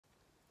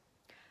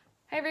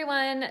Hi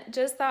everyone,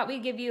 just thought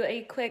we'd give you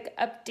a quick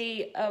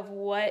update of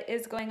what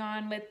is going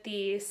on with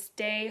the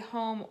stay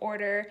home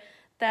order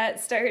that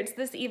starts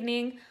this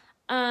evening.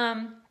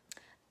 The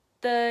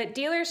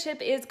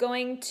dealership is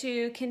going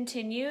to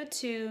continue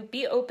to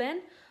be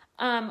open.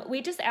 We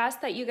just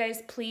ask that you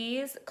guys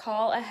please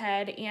call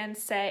ahead and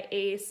set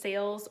a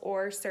sales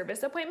or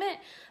service appointment.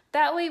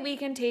 That way we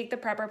can take the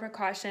proper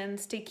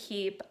precautions to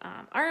keep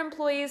our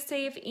employees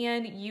safe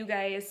and you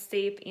guys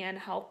safe and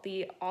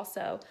healthy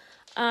also.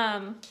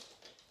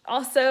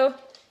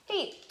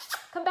 Hey,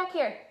 come back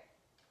here.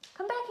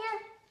 Come back here.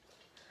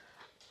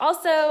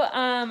 Also,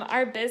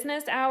 our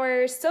business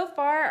hours so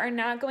far are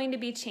not going to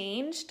be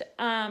changed.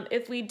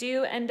 If we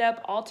do end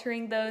up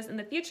altering those in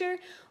the future,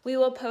 we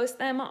will post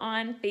them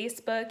on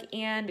Facebook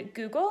and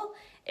Google.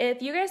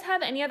 If you guys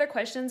have any other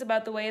questions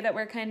about the way that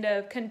we're kind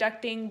of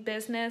conducting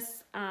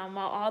business while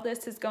all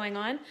this is going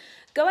on,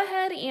 go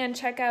ahead and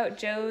check out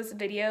Joe's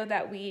video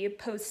that we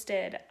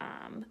posted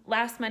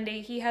last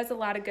Monday. He has a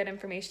lot of good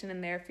information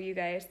in there for you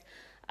guys.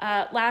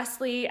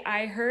 Lastly,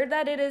 I heard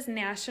that it is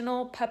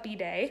National Puppy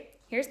Day.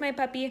 Here's my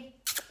puppy,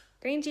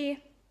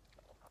 Grangy.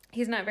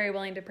 He's not very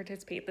willing to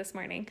participate this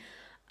morning.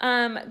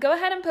 Go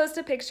ahead and post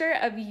a picture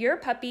of your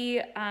puppy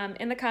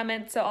in the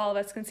comments so all of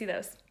us can see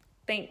those.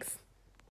 Thanks.